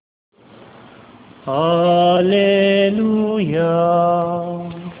Alleluia,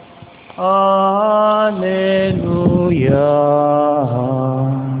 Alleluia,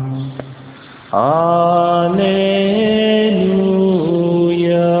 Alleluia.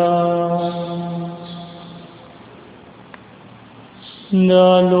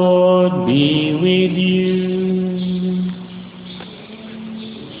 The Lord be with you.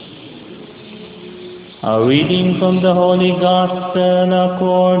 A reading from the Holy Gospel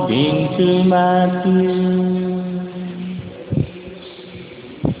according to Matthew.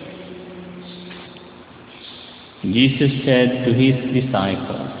 Jesus said to his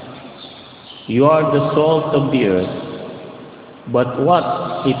disciples, "You are the salt of the earth, but what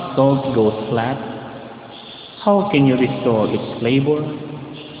if salt goes flat? How can you restore its flavor?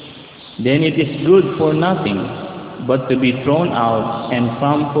 Then it is good for nothing but to be thrown out and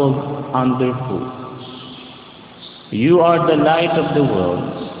trampled underfoot. You are the light of the world.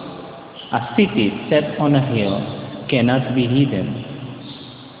 A city set on a hill cannot be hidden.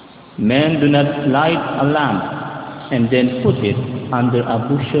 Men do not light a lamp and then put it under a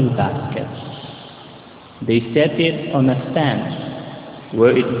bushel basket. They set it on a stand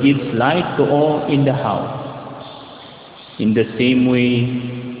where it gives light to all in the house. In the same way,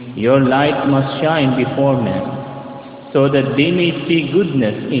 your light must shine before men, so that they may see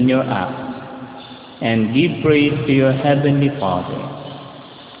goodness in your acts and give praise to your heavenly Father.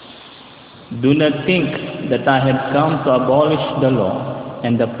 Do not think that I have come to abolish the law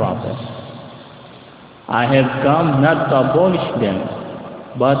and the prophets. I have come not to abolish them,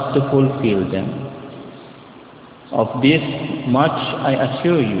 but to fulfill them. Of this much I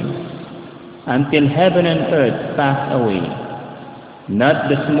assure you, until heaven and earth pass away, not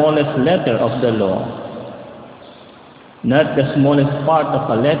the smallest letter of the law, not the smallest part of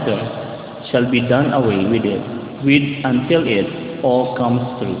a letter shall be done away with until it all comes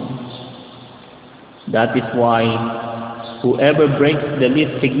true. That is why whoever breaks the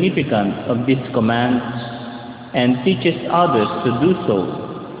least significant of these commands and teaches others to do so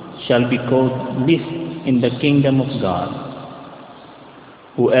shall be called least in the kingdom of God.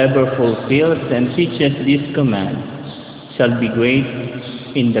 Whoever fulfills and teaches these commands shall be great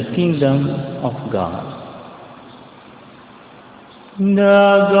in the kingdom of God."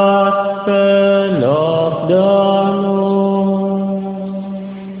 The Gospel of the Lord.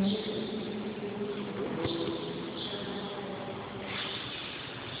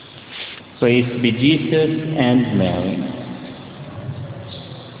 Praise be Jesus and Mary.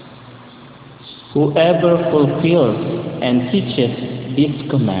 Whoever fulfills and teaches this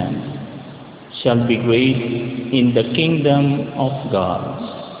command shall be great in the kingdom of God.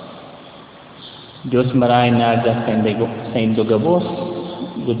 Diyos maraming naga sa Indogabos.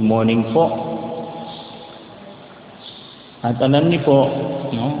 Good morning po. At alam niyo po,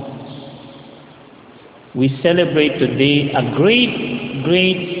 no, we celebrate today a great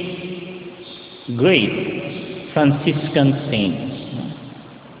Franciscan saint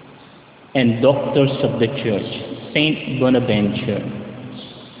and doctors of the church, Saint Bonaventure.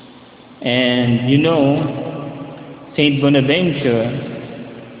 And you know, Saint Bonaventure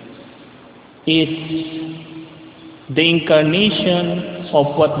is the incarnation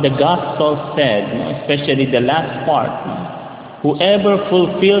of what the gospel said, especially the last part. Whoever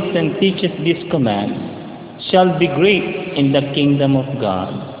fulfills and teaches this command shall be great in the kingdom of God.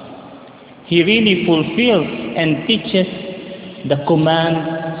 He really fulfills and teaches the command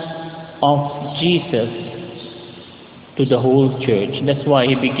of Jesus to the whole church. That's why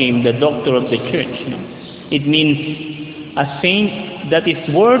he became the doctor of the church. It means a saint that is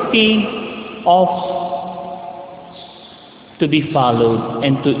worthy of to be followed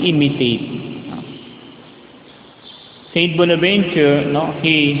and to imitate. Saint Bonaventure,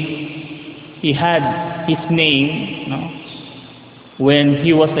 he had his name when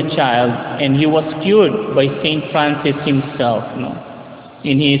he was a child, and he was cured by Saint Francis himself.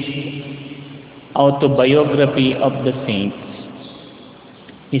 In his autobiography of the saints,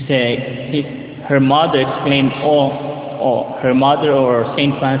 he said her mother exclaimed, her mother or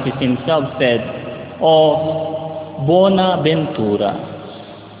Saint Francis himself said, "Oh, Bonaventura,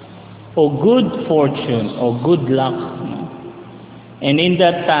 oh good fortune, oh good luck." And in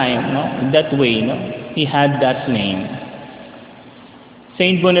that time, in that way, he had that name.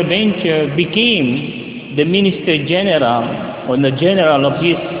 Saint Bonaventure became the minister general or the general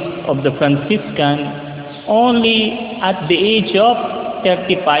of the Franciscan only at the age of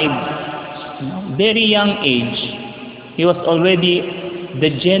 35, very young age. He was already the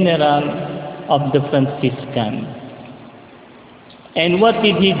general of the Franciscan. And what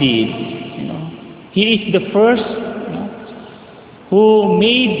did he do? He is the first who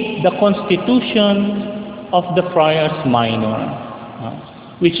made the constitution of the Friars Minor,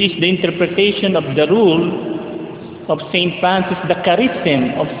 which is the interpretation of the rule of St. Francis, the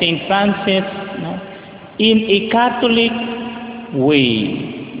charism of St. Francis, in a Catholic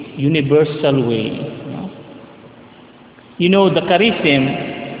way, universal way. You know, the charism,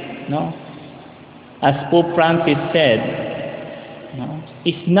 as Pope Francis said,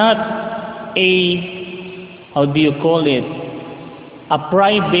 is not a, how do you call it, a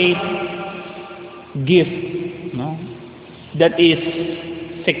private gift that is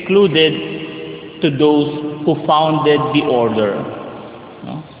secluded to those who founded the order.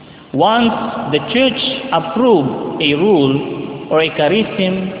 Once the church approves a rule or a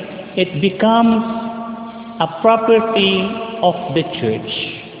charism, it becomes a property of the church,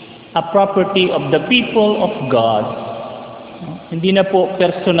 a property of the people of God. Hindi na po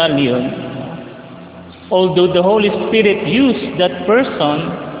personal yun. Although the Holy Spirit used that person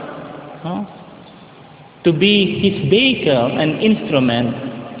to be his vehicle and instrument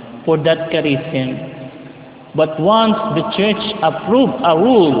for that charism, but once the church approves a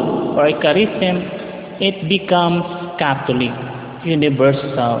rule or a charism, it becomes Catholic,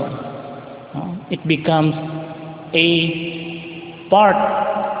 universal. It becomes a part,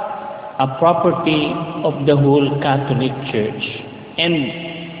 a property of the whole Catholic Church. And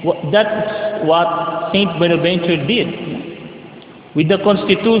that's what Saint Bonaventure did. With the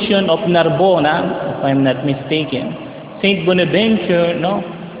Constitution of Narbona, if I'm not mistaken, Saint Bonaventure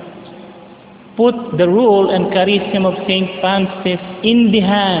put the rule and charism of Saint Francis in the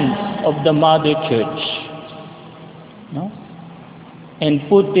hands of the Mother Church, and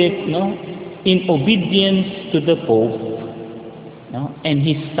put it in obedience to the Pope and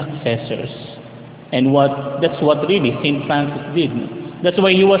his successors. And that's what really Saint Francis did. That's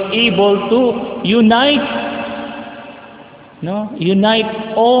why he was able to unite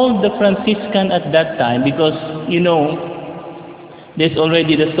all the Franciscan at that time, because there's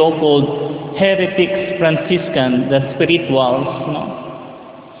already the so-called heretics Franciscan, the spirituals,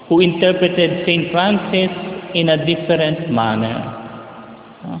 who interpreted Saint Francis in a different manner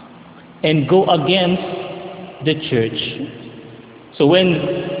and go against the church. So when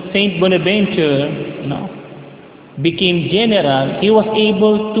Saint Bonaventure became general, he was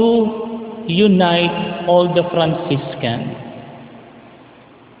able to unite all the Franciscans.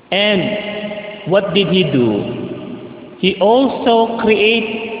 And what did he do? He also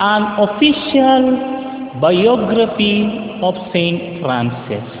created an official biography of Saint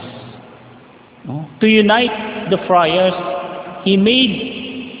Francis. To unite the friars, he made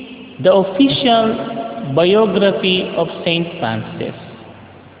the official biography of Saint Francis.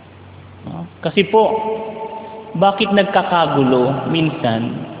 Kasi po, bakit nagkakagulo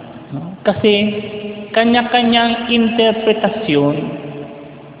minsan? Kasi kanya-kanyang interpretasyon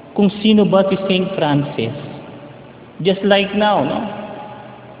kung sino ba si Saint Francis. Just like now,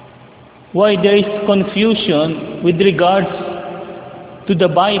 why there is confusion with regards to the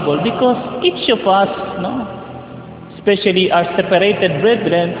Bible? Because each of us, especially our separated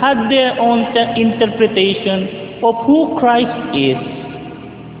brethren, had their own interpretation of who Christ is.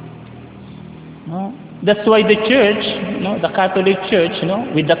 That's why the church, the Catholic Church,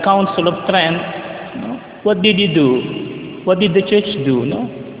 with the Council of Trent, what did he do? What did the church do?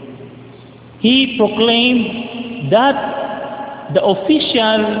 He proclaimed that the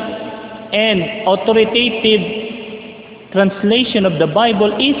official and authoritative translation of the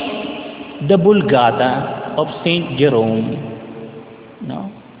Bible is the Vulgata of Saint Jerome.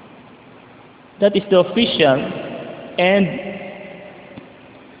 That is the official and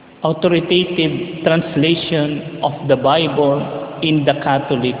authoritative translation of the Bible in the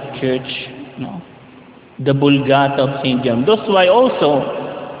Catholic Church, the Vulgata of Saint Jerome. That's why also,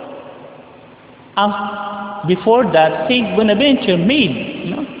 before that, Saint Bonaventure made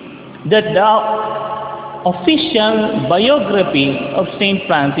that the official biography of Saint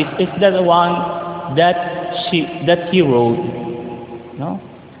Francis is the one that he wrote.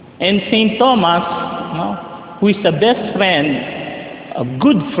 And Saint Thomas, who is the best friend, a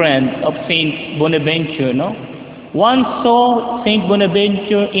good friend of Saint Bonaventure, once saw Saint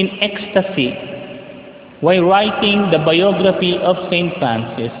Bonaventure in ecstasy while writing the biography of Saint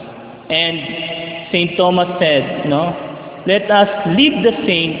Francis. And Saint Thomas said, let us leave the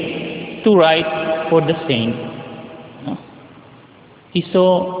saint to write for the saint. He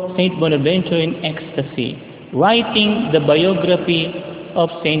saw Saint Bonaventure in ecstasy writing the biography of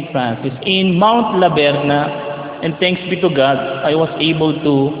Saint Francis in Mount Laverna. And thanks be to God, I was able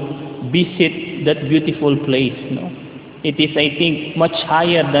to visit that beautiful place. It is, I think, much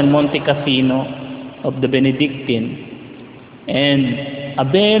higher than Monte Cassino of the Benedictine. And a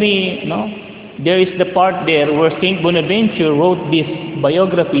very, there is the part there where Saint Bonaventure wrote this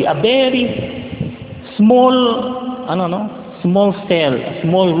biography, a very small, small cell, a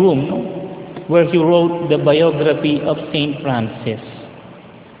small room, where he wrote the biography of Saint Francis.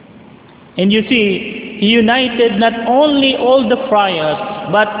 And you see, he united not only all the friars,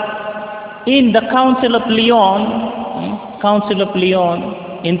 but in the Council of Lyon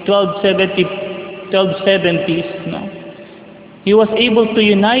in 1270s, he was able to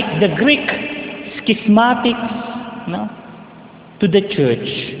unite the Greek schismatics, to the church,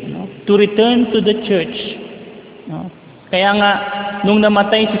 to return to the church. Kaya nga, nung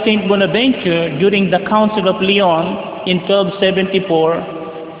namatay si Saint Bonaventure during the Council of Lyon in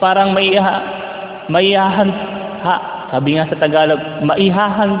 1274, parang sabi nga sa Tagalog,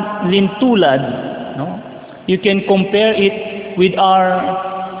 maihahalintulad. You can compare it with our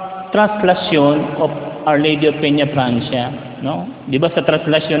translation of Our Lady of Peña Francia. Di ba sa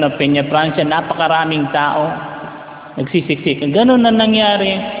translation of Peña Francia, napakaraming tao nagsisiksik. Ganun na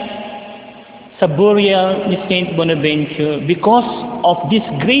nangyari sa burial ni Saint Bonaventure because of this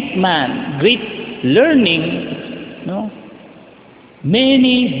great man, great learning.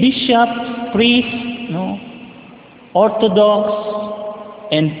 Many bishops, priests, Orthodox,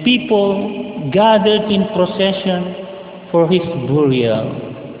 and people gathered in procession for his burial.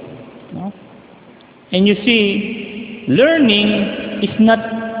 And you see, learning is not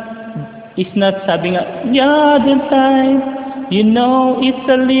sabi nga, the time, it's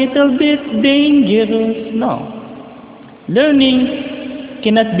a little bit dangerous. No. Learning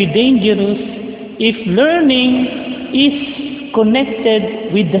cannot be dangerous if learning is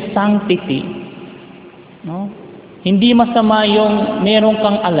connected with the sanctity. Hindi masama yung meron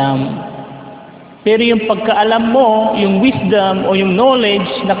kang alam, pero yung pagkaalam mo, yung wisdom o yung knowledge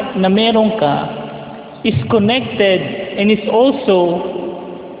na meron ka is connected and is also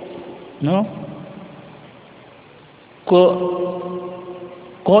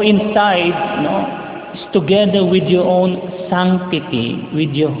coincide, is together with your own sanctity,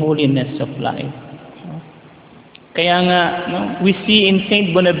 with your holiness of life. Kaya nga, we see in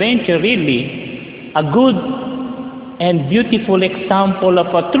Saint Bonaventure really a good and beautiful example of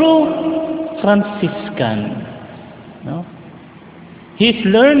a true Franciscan. His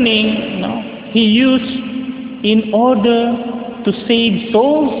learning, he used in order to save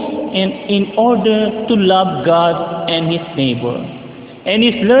souls and in order to love God and his neighbor. And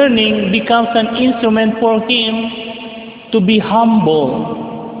his learning becomes an instrument for him to be humble.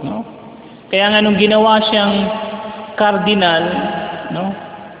 Kaya nga nung ginawa siyang cardinal,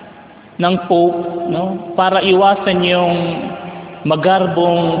 ng Pope, para iwasan yung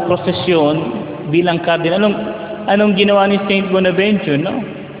magarbong prosesyon bilang cardinal. Anong ginawa ni Saint Bonaventure,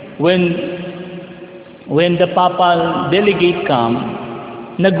 when the papal delegate come,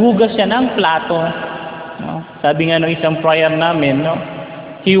 naghugas siya ng plato. Sabi nga ng isang friar namin,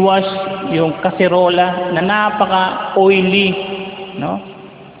 he washed yung kaserola na napaka-oily,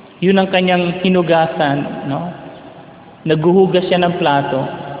 yun ang kanyang hinugasan, naghuhugas siya ng plato.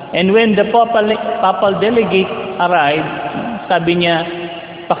 And when the papal delegate arrived, sabi niya,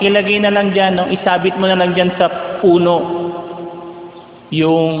 pakilagay na lang dyan, isabit mo na lang dyan sa puno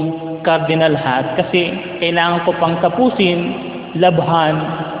yung cardinal hat kasi kailangan ko pang tapusin, labhan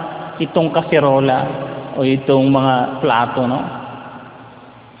itong kaserola o itong mga plato,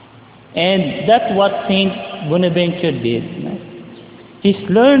 And that's what Saint Bonaventure did. His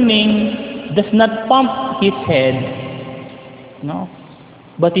learning does not pump his head,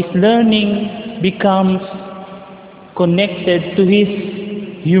 but his learning becomes connected to his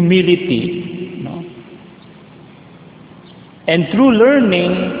humility. And true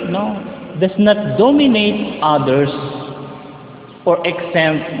learning does not dominate others or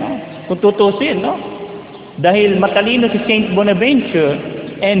exempt. Kung tutusin, dahil matalino si Saint Bonaventure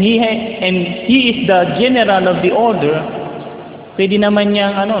and he is the general of the order, pwede naman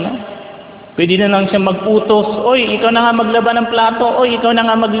niyang pwede na lang siya mag-utos, oy, ikaw na nga maglaba ng plato, oy, ikaw na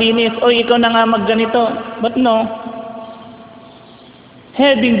nga maglinis, oy, ikaw na nga magganito. But no,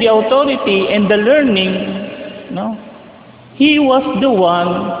 having the authority and the learning, he was the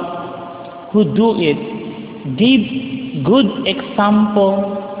one who do it, gave good example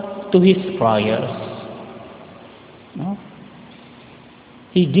to his friars.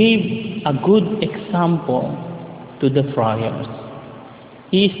 He gave a good example to the friars.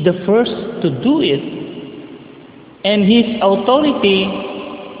 He is the first to do it, and his authority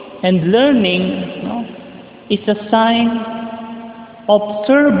and learning is a sign of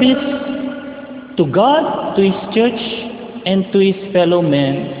service to God, to his church, and to his fellow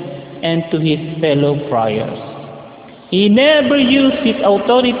men, and to his fellow friars. He never used his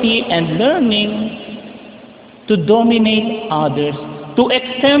authority and learning to dominate others, to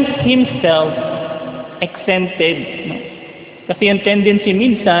exempt himself, exempted. No? Kasi yung tendency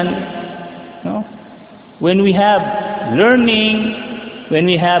minsan, no? When we have learning, when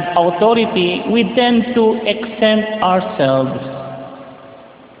we have authority, we tend to exempt ourselves.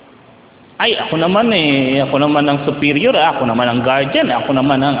 Ay, ako naman ang superior, ako naman ang guardian, ako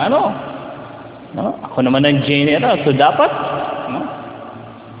naman ang no? Ako naman ang general, so dapat, no?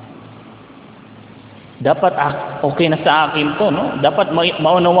 Dapat okay na sa akin to, no? Dapat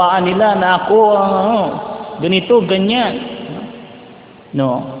maunawaan nila na ako ganito, ganyan.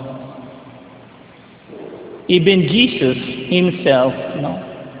 No. Even Jesus himself, no?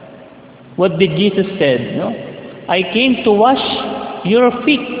 What did Jesus said, no? I came to wash your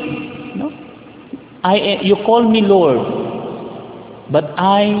feet, no? You call me Lord, but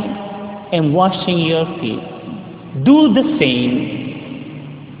I am washing your feet. Do the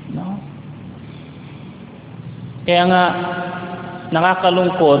same, no? Kaya nga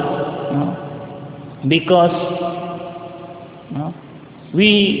nakakalungkot, no? Because, no,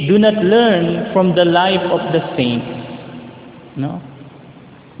 we do not learn from the life of the saints. No?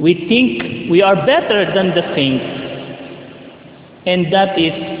 We think we are better than the saints. And that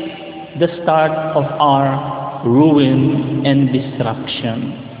is the start of our ruin and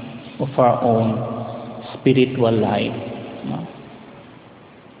destruction of our own spiritual life. No?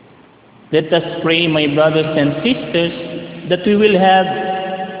 Let us pray, my brothers and sisters, that we will have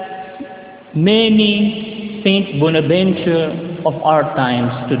many Saint Bonaventure of our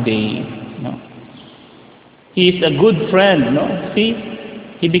times today. No? He is a good friend. No? See,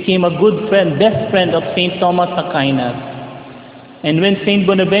 he became a good friend, best friend of Saint Thomas Aquinas. And when Saint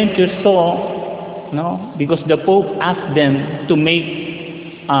Bonaventure saw, no, because the Pope asked them to make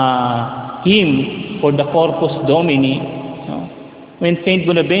hymn for the Corpus Domini, no? When Saint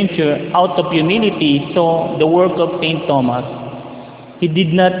Bonaventure, out of humility, saw the work of Saint Thomas, he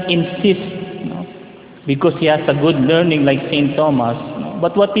did not insist, no? Because he has a good learning like Saint Thomas. No?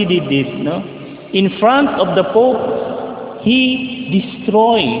 But what he did is, no? In front of the Pope, he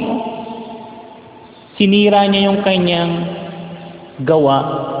destroyed. No? Sinira niya yung kanyang gawa,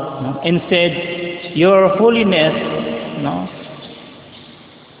 no? And said, Your Holiness, no?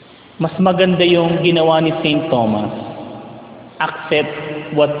 Mas maganda yung ginawa ni Saint Thomas.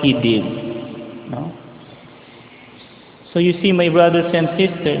 Accept what he did. No? So you see, my brothers and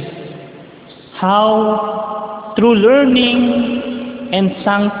sisters, how through learning and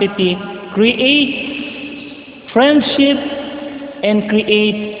sanctity creates friendship and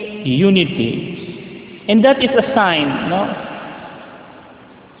creates unity. And that is a sign, no,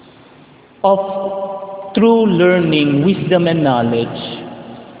 of true learning, wisdom and knowledge,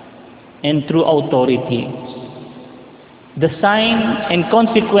 and true authority. The sign and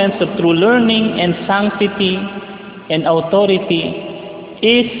consequence of true learning and sanctity and authority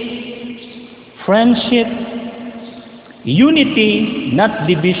is friendship, unity, not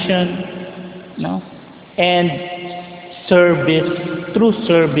division, no? And service, true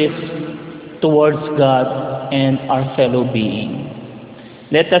service towards God and our fellow being.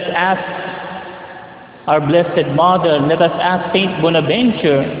 Let us ask our Blessed Mother, let us ask Saint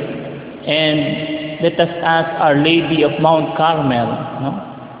Bonaventure, and let us ask Our Lady of Mount Carmel, no,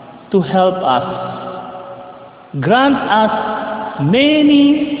 to help us. Grant us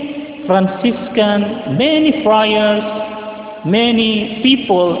many Franciscan, many friars, many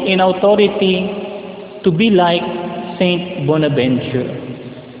people in authority to be like Saint Bonaventure.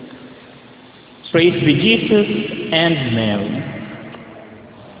 Praise be Jesus and Mary.